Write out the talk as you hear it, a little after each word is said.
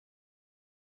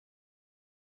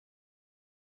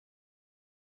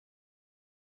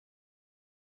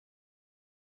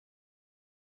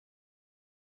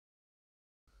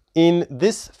In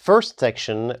this first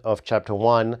section of Chapter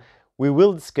 1, we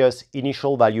will discuss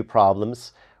initial value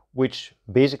problems, which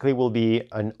basically will be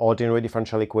an ordinary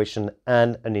differential equation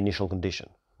and an initial condition.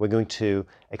 We're going to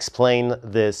explain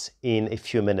this in a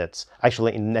few minutes,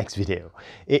 actually in the next video.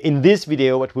 In this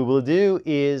video, what we will do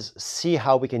is see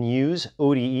how we can use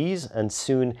ODEs and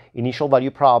soon initial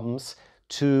value problems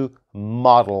to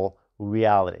model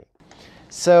reality.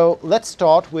 So let's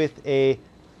start with a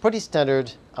pretty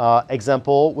standard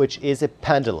example, which is a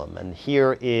pendulum. And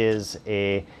here is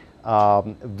a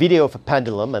video of a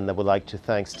pendulum, and I would like to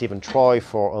thank Stephen Troy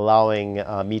for allowing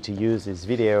me to use this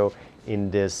video in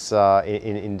this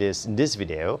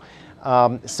video.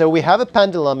 So we have a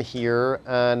pendulum here,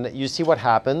 and you see what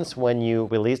happens when you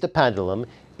release the pendulum.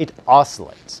 It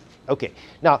oscillates. Okay,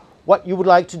 now what you would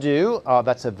like to do,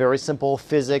 that's a very simple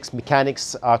physics,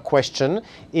 mechanics question,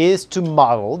 is to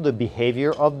model the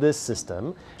behavior of this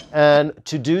system. And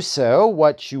to do so,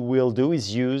 what you will do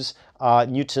is use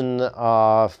Newton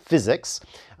physics,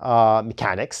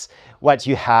 mechanics. What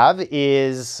you have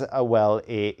is, well,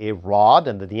 a rod,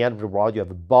 and at the end of the rod you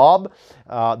have a bob.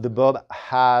 The bob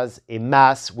has a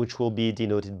mass which will be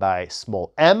denoted by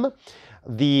small m.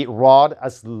 The rod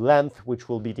has length which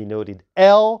will be denoted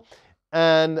L.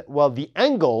 And, well, the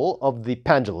angle of the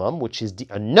pendulum, which is the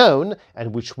unknown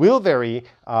and which will vary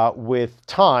with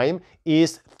time,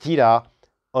 is theta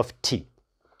of t.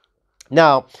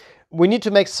 Now, we need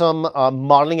to make some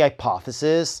modeling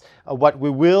hypothesis. What we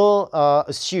will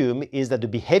assume is that the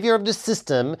behavior of the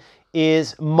system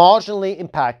is marginally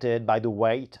impacted by the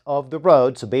weight of the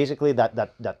rod. So basically, that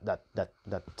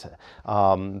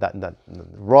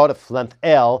rod of length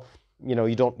L, you know,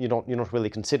 you don't really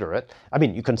consider it. I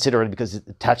mean, you consider it because it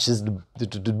attaches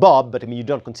the bob, but I mean, you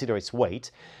don't consider its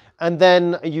weight. And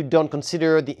then you don't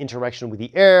consider the interaction with the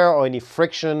air or any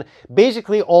friction.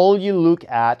 Basically, all you look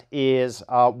at is,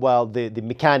 well, the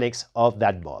mechanics of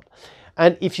that bob.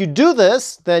 And if you do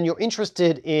this, then you're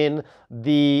interested in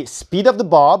the speed of the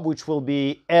bob, which will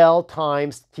be L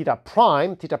times theta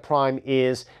prime. Theta prime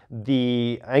is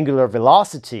the angular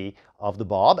velocity of the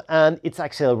bob, and its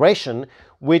acceleration,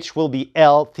 which will be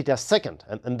L theta second.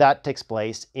 And that takes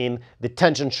place in the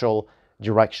tangential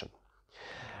direction.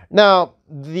 Now,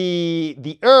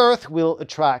 the Earth will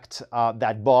attract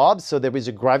that bob, so there is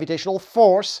a gravitational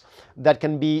force that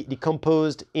can be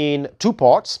decomposed in two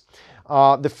parts.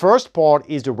 The first part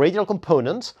is the radial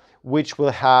component, which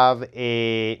will have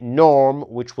a norm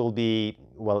which will be,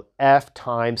 well, F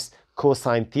times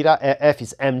cosine theta. F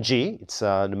is mg, it's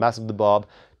the mass of the bob,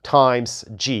 times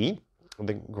g,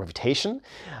 the gravitation.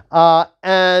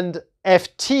 And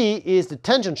Ft is the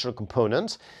tangential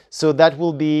component, so that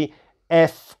will be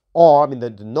F r, I mean, the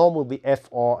norm will be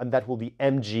Fr, and that will be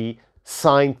mg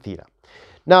sine theta.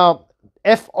 Now,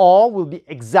 Fr will be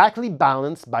exactly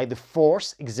balanced by the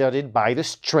force exerted by the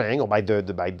string, or by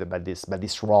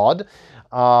this rod,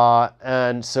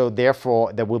 and so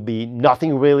therefore there will be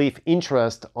nothing really of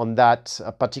interest on that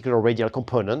particular radial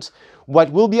component.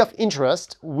 What will be of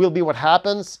interest will be what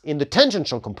happens in the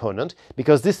tangential component,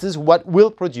 because this is what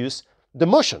will produce the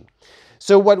motion.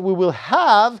 So what we will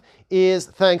have is,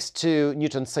 thanks to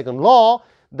Newton's second law,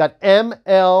 that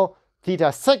ml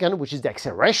theta second, which is the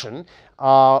acceleration,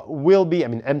 will be, I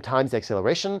mean, m times the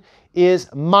acceleration, is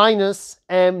minus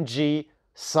mg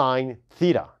sine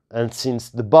theta. And since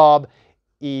the bob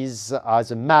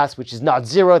has a mass which is not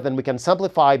zero, then we can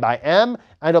simplify by m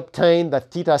and obtain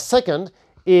that theta second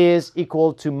is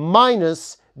equal to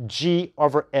minus g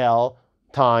over L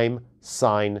times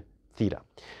sine theta.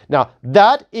 Now,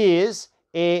 that is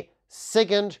a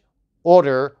second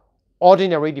order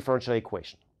ordinary differential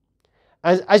equation.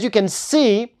 As you can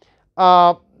see,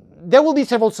 there will be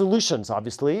several solutions,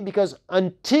 obviously, because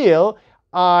until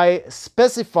I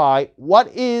specify what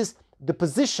is the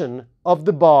position of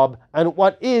the bob and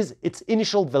what is its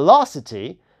initial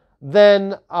velocity,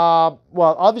 then, well,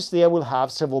 obviously I will have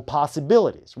several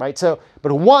possibilities, right? So,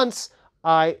 but once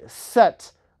I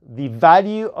set the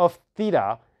value of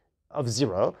theta of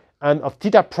 0 and of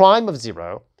theta prime of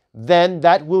 0, then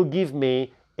that will give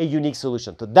me a unique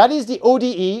solution. So that is the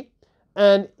ODE,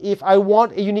 and if I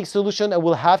want a unique solution, I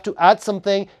will have to add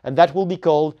something, and that will be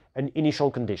called an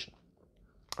initial condition.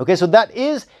 Okay, so that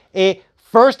is a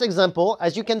first example.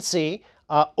 As you can see,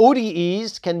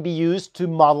 ODEs can be used to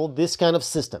model this kind of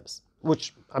systems,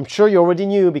 which I'm sure you already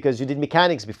knew because you did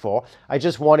mechanics before. I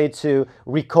just wanted to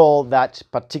recall that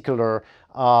particular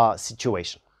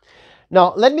situation.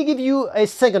 Now, let me give you a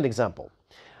second example.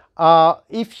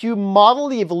 If you model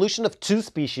the evolution of two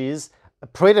species,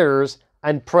 predators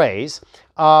and preys,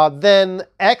 then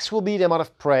X will be the amount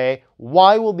of prey,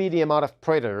 Y will be the amount of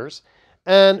predators,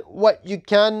 And what you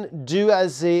can do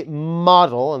as a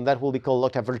model, and that will be called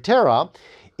Lotka-Volterra,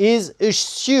 is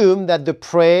assume that the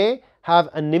prey have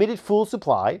unlimited full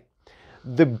supply.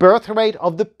 The birth rate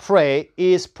of the prey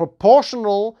is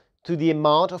proportional to the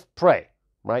amount of prey,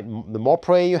 right? The more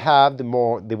prey you have, the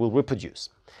more they will reproduce.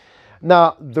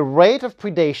 Now, the rate of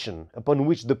predation upon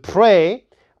which the prey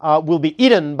will be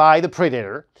eaten by the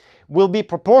predator will be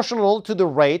proportional to the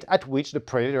rate at which the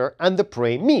predator and the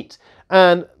prey meet,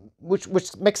 and which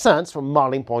makes sense from a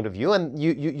modeling point of view. And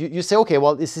you say, okay,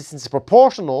 well, since it's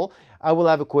proportional, I will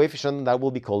have a coefficient that will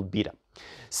be called beta.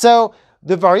 So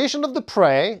the variation of the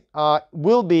prey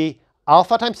will be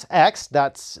alpha times x,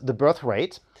 that's the birth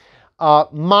rate,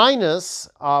 minus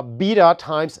beta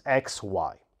times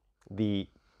xy, the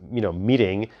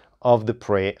meeting of the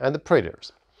prey and the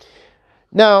predators.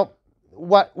 Now,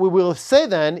 what we will say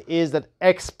then is that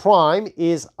x prime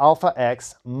is alpha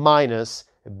x minus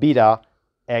beta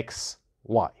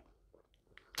xy.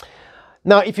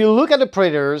 Now, if you look at the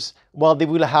predators, well, they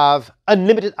will have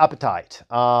unlimited appetite,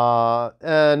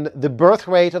 and the birth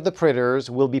rate of the predators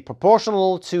will be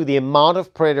proportional to the amount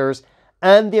of predators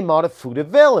and the amount of food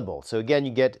available. So again,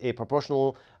 you get a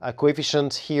proportional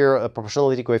coefficient here, a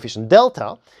proportionality coefficient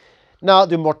delta. Now,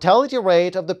 the mortality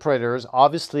rate of the predators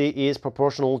obviously is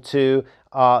proportional to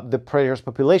the predators'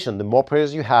 population. The more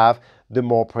predators you have, the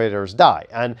more predators die.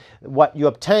 And what you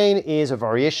obtain is a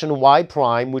variation y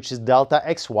prime, which is delta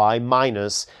xy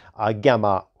minus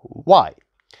gamma y.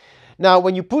 Now,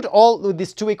 when you put all of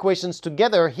these two equations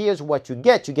together, here's what you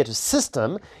get. You get a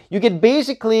system. You get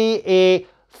basically a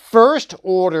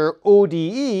first-order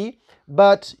ODE,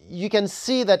 but you can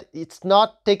see that it's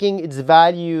not taking its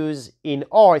values in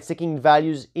R, it's taking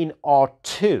values in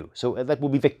R2. So that will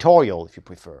be vectorial if you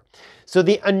prefer. So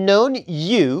the unknown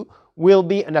U will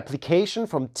be an application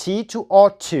from T to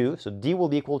R2. So D will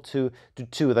be equal to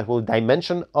 2. That will be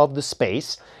dimension of the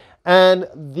space. And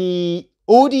the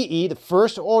ODE, the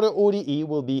first order ODE,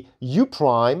 will be U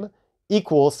prime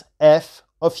equals F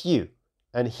of U.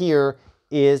 And here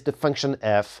is the function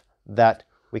F that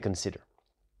we consider.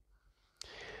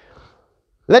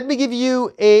 Let me give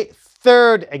you a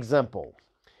third example.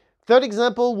 Third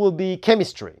example will be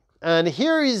chemistry. And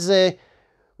here is a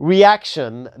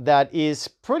reaction that is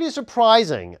pretty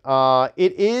surprising.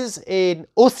 It is an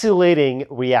oscillating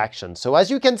reaction. So as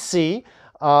you can see,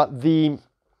 the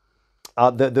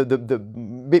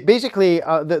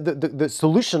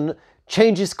solution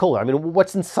changes color. I mean,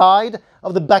 what's inside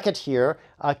of the bucket here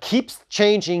keeps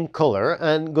changing color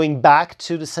and going back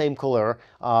to the same color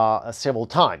several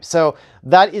times. So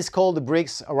that is called the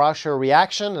Briggs-Rauscher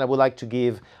reaction, and I would like to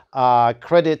give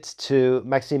credit to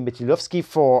Maxim Betilovsky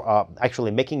for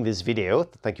actually making this video.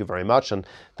 Thank you very much, and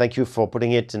thank you for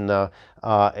putting it in a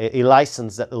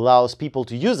license that allows people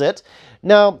to use it.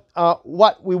 Now,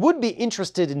 what we would be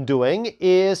interested in doing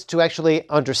is to actually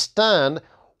understand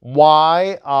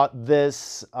why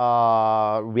this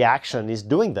reaction is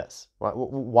doing this.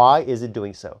 Why is it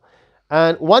doing so?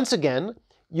 And once again,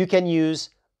 you can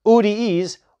use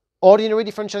ODEs, ordinary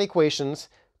differential equations,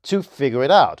 to figure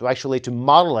it out, to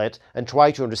model it and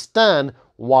try to understand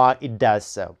why it does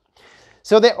so.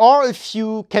 So there are a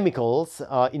few chemicals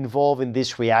involved in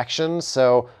this reaction.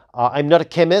 So I'm not a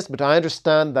chemist, but I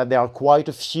understand that there are quite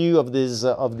a few of these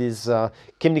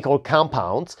chemical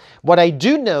compounds. What I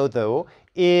do know, though,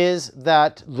 is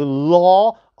that the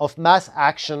law of mass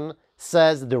action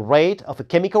says the rate of a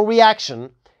chemical reaction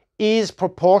is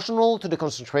proportional to the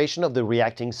concentration of the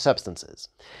reacting substances.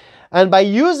 And by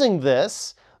using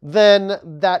this, then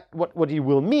what it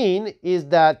will mean is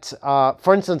that,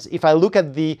 for instance, if I look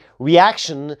at the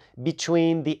reaction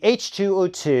between the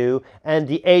H2O2 and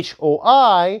the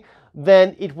HOI,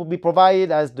 then it will be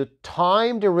provided as the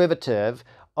time derivative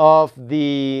of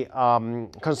the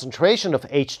concentration of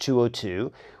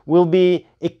H2O2 will be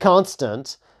a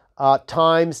constant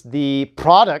times the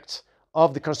product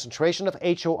of the concentration of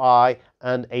HOI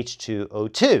and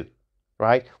H2O2,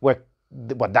 right? Where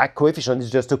that coefficient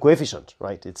is just a coefficient,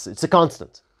 right? It's a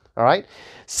constant, all right?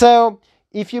 So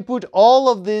if you put all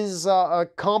of these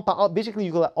compounds, basically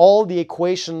you got all the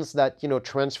equations that,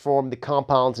 transform the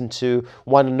compounds into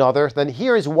one another, then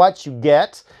here is what you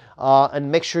get.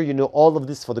 And make sure you know all of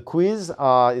this for the quiz.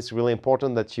 It's really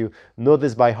important that you know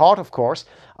this by heart, of course.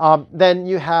 Then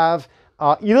you have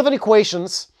 11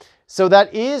 equations. So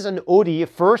that is an ODE,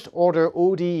 first order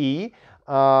ODE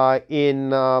in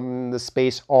the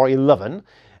space R11.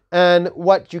 And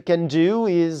what you can do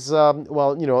is,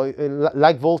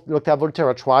 like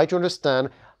Lotka-Volterra, try to understand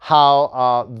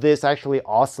how this actually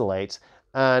oscillates.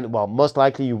 And, well, most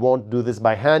likely you won't do this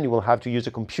by hand. You will have to use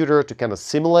a computer to kind of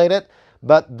simulate it.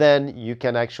 But then you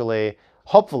can actually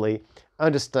hopefully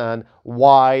understand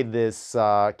why this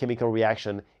chemical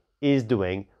reaction is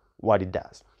doing what it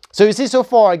does. So you see, so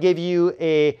far I gave you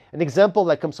an example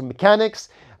that comes from mechanics,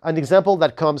 an example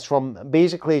that comes from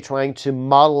basically trying to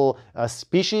model a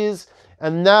species,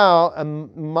 and now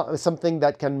something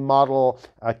that can model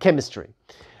chemistry.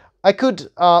 I could,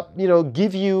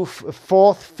 give you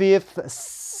fourth, fifth,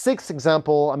 sixth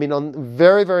example. I mean, on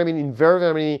very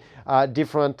many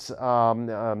different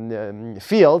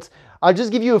fields. I'll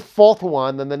just give you a fourth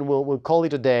one, and then we'll call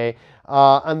it a day.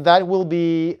 And that will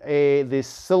be the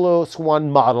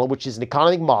Silo-Swan model, which is an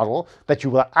economic model that you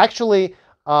will actually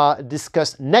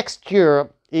discuss next year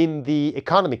in the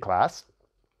economy class.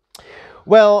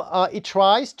 Well, it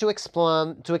tries to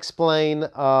explain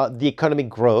the economic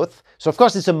growth. So, of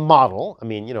course, it's a model. I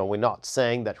mean, we're not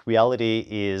saying that reality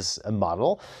is a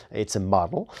model. It's a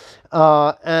model.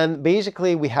 And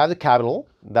basically, we have the capital,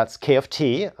 that's K of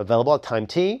t, available at time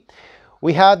t.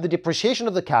 We have the depreciation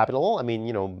of the capital. I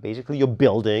mean, basically your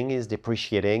building is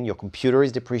depreciating, your computer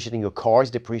is depreciating, your car is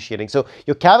depreciating. So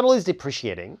your capital is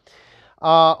depreciating.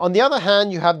 On the other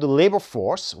hand, you have the labor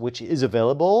force, which is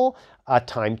available at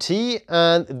time t,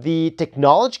 and the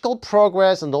technological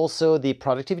progress and also the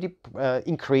productivity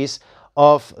increase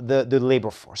of the labor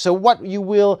force. So what you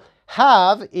will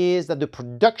have is that the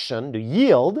production, the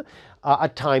yield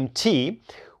at time t,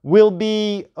 will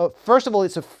be, first of all,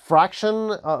 it's a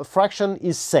fraction. Fraction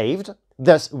is saved,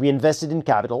 thus reinvested in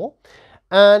capital,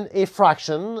 and a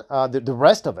fraction, the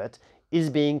rest of it, is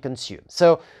being consumed.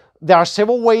 So there are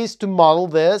several ways to model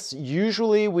this.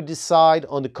 Usually we decide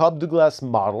on the Cobb-Douglas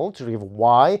model to derive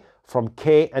y from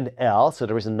k and l. So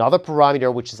there is another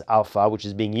parameter, which is alpha, which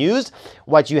is being used.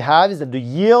 What you have is that the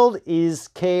yield is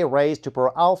k raised to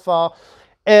power alpha,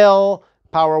 l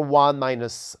power 1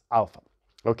 minus alpha.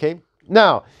 Okay?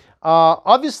 Now,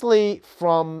 obviously,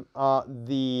 from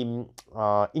the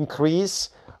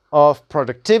increase of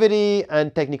productivity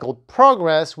and technical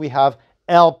progress, we have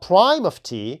L prime of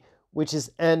t, which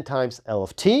is n times L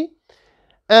of t.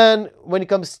 And when it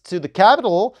comes to the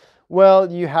capital, well,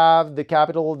 you have the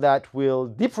capital that will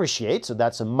depreciate, so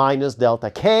that's a minus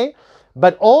delta k,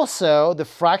 but also the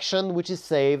fraction which is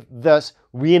saved, thus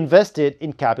reinvested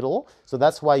in capital. So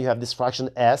that's why you have this fraction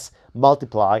s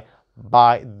multiplied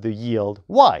by the yield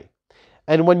y.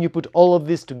 And when you put all of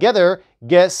this together,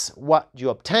 guess what you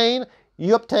obtain?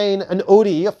 You obtain an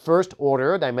ODE of first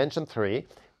order, dimension 3,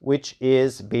 which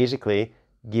is basically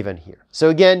given here. So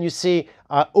again, you see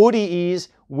ODEs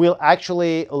will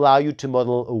actually allow you to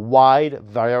model a wide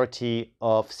variety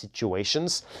of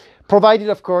situations, provided,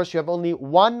 of course, you have only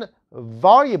one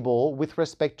variable with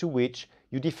respect to which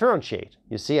you differentiate.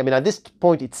 You see, I mean, at this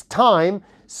point, it's time,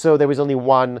 so there is only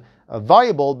one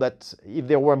variable, but if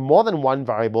there were more than one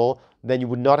variable, then you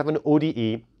would not have an ODE,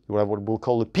 you would have what we'll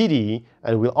call a PDE,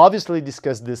 and we'll obviously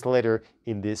discuss this later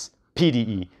in this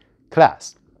PDE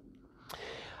class.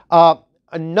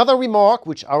 Another remark,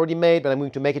 which I already made, but I'm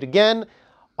going to make it again.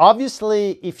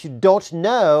 Obviously, if you don't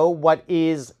know what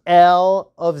is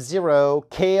L of 0,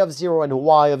 K of 0, and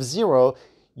Y of 0,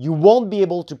 you won't be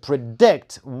able to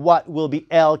predict what will be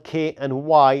L, K, and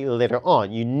Y later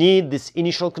on. You need this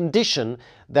initial condition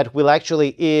that will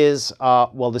actually is,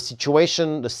 well, the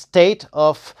situation, the state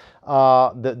of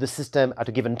the system at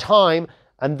a given time,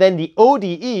 and then the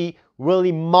ODE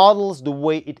really models the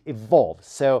way it evolves.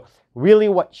 So really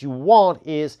what you want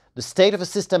is the state of a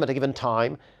system at a given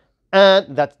time,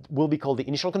 and that will be called the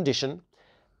initial condition,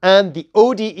 and the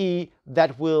ODE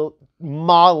that will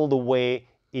model the way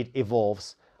it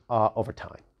evolves over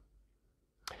time.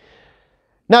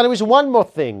 Now, there is one more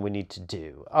thing we need to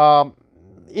do.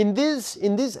 In these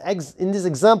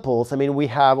examples, I mean, we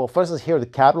have, well, for instance, here the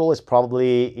capital is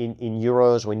probably in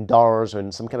euros or in dollars or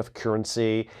in some kind of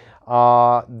currency.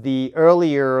 The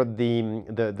earlier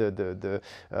the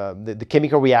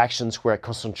chemical reactions were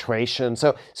concentration.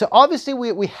 So obviously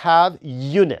we have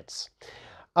units.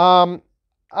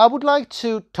 I would like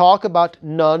to talk about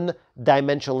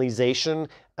non-dimensionalization,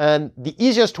 and the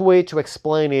easiest way to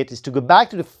explain it is to go back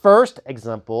to the first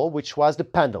example, which was the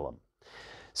pendulum.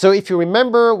 So if you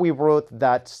remember, we wrote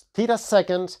that theta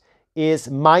second is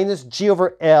minus g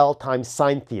over L times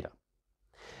sine theta.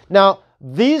 Now,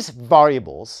 these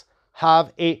variables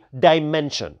have a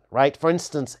dimension, right? For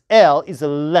instance, L is a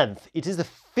length. It is a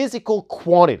physical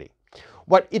quantity.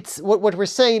 What we're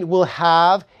saying will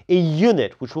have a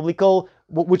unit, which will be called,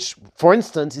 which, for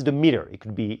instance, is the meter. It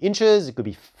could be inches, it could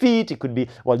be feet, it could be,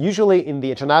 well, usually in the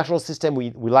international system,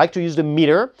 we like to use the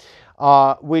meter,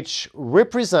 which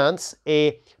represents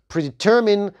a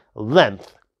predetermined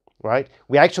length, right?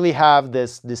 We actually have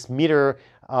this meter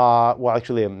well,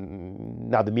 actually,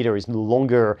 now the meter is no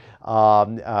longer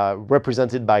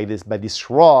represented by this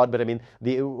rod, but I mean,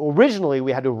 originally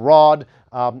we had a rod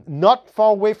not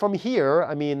far away from here.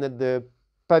 I mean, the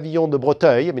Pavillon de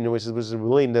Breteuil, I mean, it was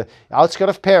really in the outskirts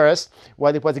of Paris,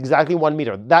 when it was exactly 1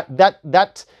 meter.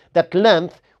 That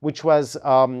length, which was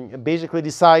basically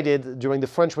decided during the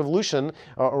French Revolution,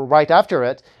 or right after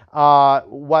it,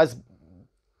 was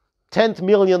 10th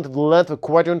millionth of the length of a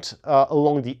quadrant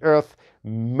along the Earth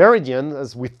meridian,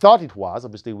 as we thought it was.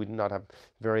 Obviously, we did not have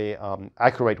very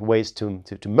accurate ways to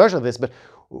measure this, but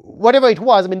whatever it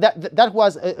was, I mean, that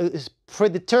was a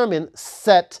predetermined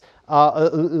set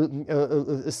length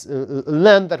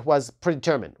that was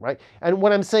predetermined, right? And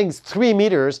when I'm saying it's 3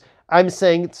 meters, I'm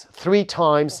saying it's 3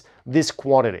 times this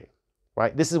quantity,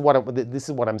 right? This is what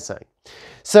I'm saying.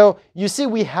 So you see,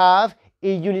 we have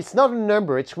a unit. It's not a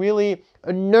number. It's really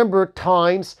a number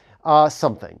times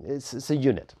something. It's a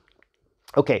unit.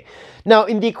 Okay. Now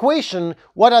in the equation,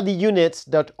 what are the units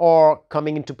that are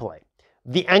coming into play?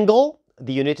 The angle,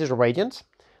 the unit is radiant.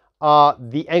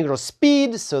 The angular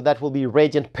speed, so that will be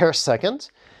radian per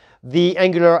second. The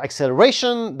angular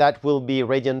acceleration, that will be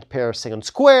radian per second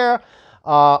square.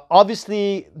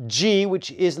 Obviously, g, which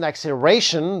is an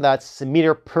acceleration, that's a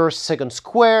meter per second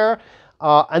square.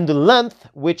 And the length,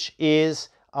 which is,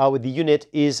 with the unit,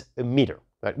 is a meter.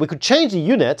 Right? We could change the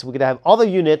units, we could have other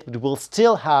units, but we'll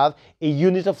still have a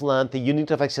unit of length, a unit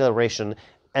of acceleration,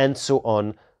 and so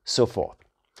on, so forth.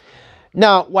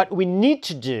 Now, what we need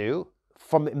to do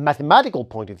from a mathematical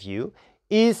point of view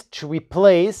is to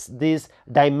replace these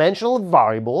dimensional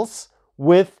variables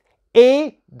with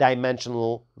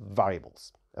a-dimensional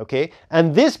variables, okay?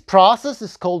 And this process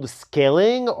is called the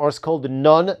scaling, or it's called the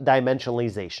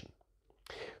non-dimensionalization.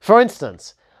 For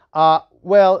instance,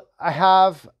 well, I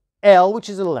have L, which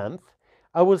is a length.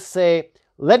 I will say,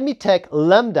 let me take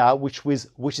lambda, which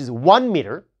is 1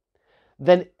 meter,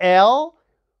 then L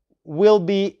will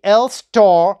be L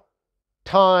star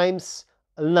times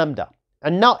lambda.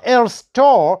 And now L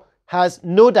star has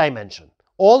no dimension.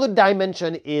 All the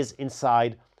dimension is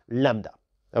inside lambda,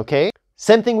 okay?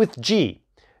 Same thing with G.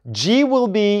 G will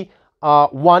be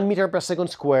 1 meter per second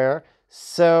square,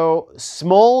 so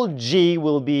small g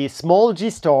will be small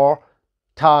g star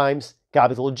times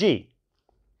capital G.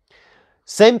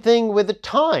 Same thing with the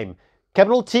time.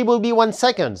 Capital T will be 1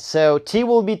 second, so T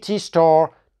will be T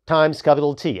star times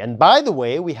capital T. And by the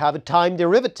way, we have a time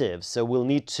derivative, so we'll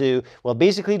need to, well,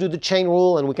 basically do the chain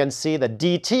rule, and we can see that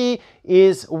dt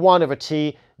is 1 over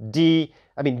t, d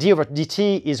over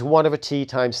dt is 1 over t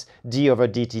times d over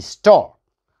dt star.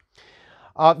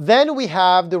 Then we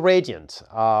have the radiant,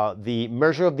 the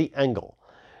measure of the angle.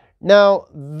 Now,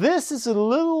 this is a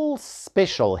little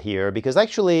special here, because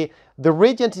actually the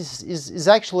radiant is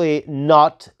actually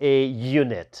not a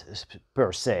unit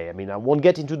per se. I mean, I won't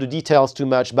get into the details too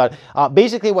much, but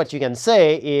basically what you can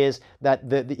say is that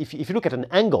if you look at an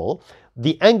angle,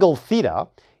 the angle theta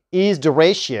is the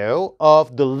ratio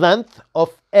of the length of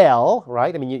L,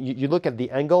 right? I mean, you look at the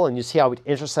angle and you see how it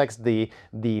intersects the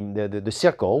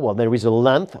circle. Well, there is a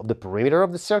length of the perimeter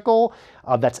of the circle,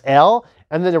 that's L,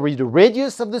 and then there is the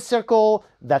radius of the circle,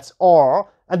 that's R,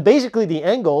 and basically the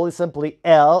angle is simply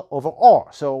L over R.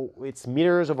 So it's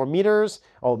meters over meters,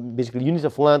 or basically unit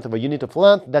of length over unit of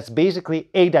length. That's basically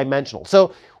a-dimensional.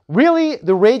 So really,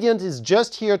 the radiant is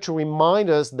just here to remind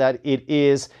us that it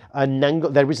is an angle.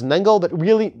 There is an angle, but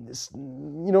really,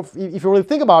 you know, if you really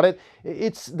think about it,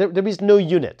 there is no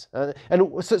unit.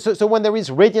 And so when there is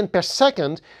radian per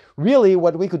second, really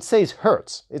what we could say is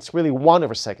hertz. It's really 1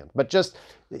 over second. But just,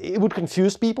 it would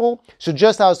confuse people. So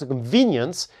just as a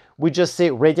convenience, we just say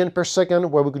radian per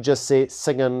second, where we could just say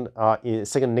second,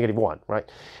 second negative 1, right?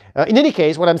 In any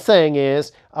case, what I'm saying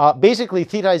is basically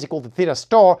theta is equal to theta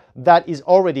star. That is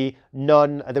already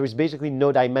none. There is basically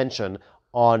no dimension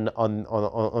on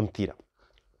theta.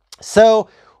 So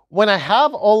when I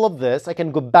have all of this, I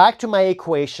can go back to my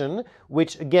equation,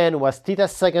 which again was theta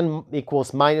second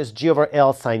equals minus g over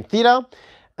L sine theta.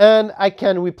 And I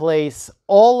can replace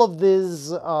all of these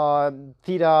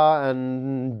theta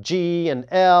and g and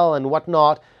L and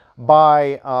whatnot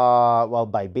by, well,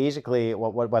 by basically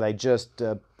what I just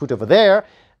put over there.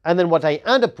 And then what I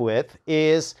end up with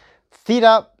is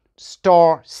theta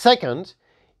star second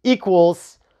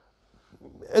equals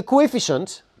a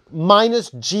coefficient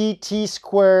minus gt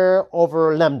squared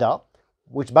over lambda,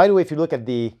 which, by the way, if you look at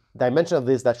the dimension of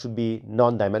this, that should be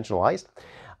non-dimensionalized,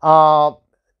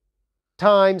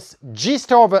 times g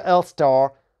star over L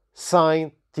star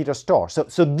sine theta star.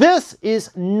 So this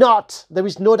is not, there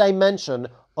is no dimension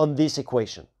on this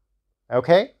equation,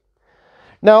 okay?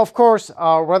 Now, of course,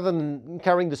 rather than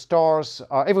carrying the stars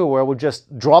everywhere, we'll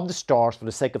just drop the stars for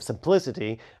the sake of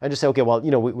simplicity and just say, okay, well,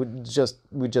 it's just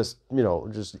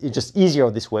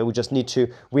easier this way. We just need to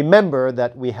remember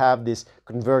that we have this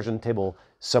conversion table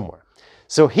somewhere.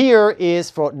 So here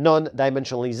is for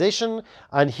non-dimensionalization,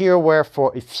 and here were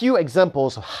for a few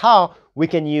examples of how we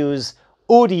can use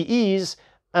ODEs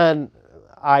and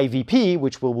IVP,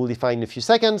 which we will define in a few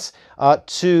seconds,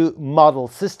 to model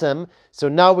system. So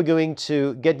now we're going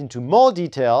to get into more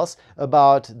details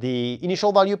about the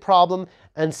initial value problem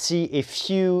and see a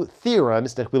few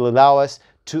theorems that will allow us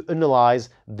to analyze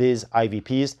these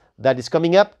IVPs. That is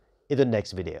coming up in the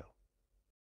next video.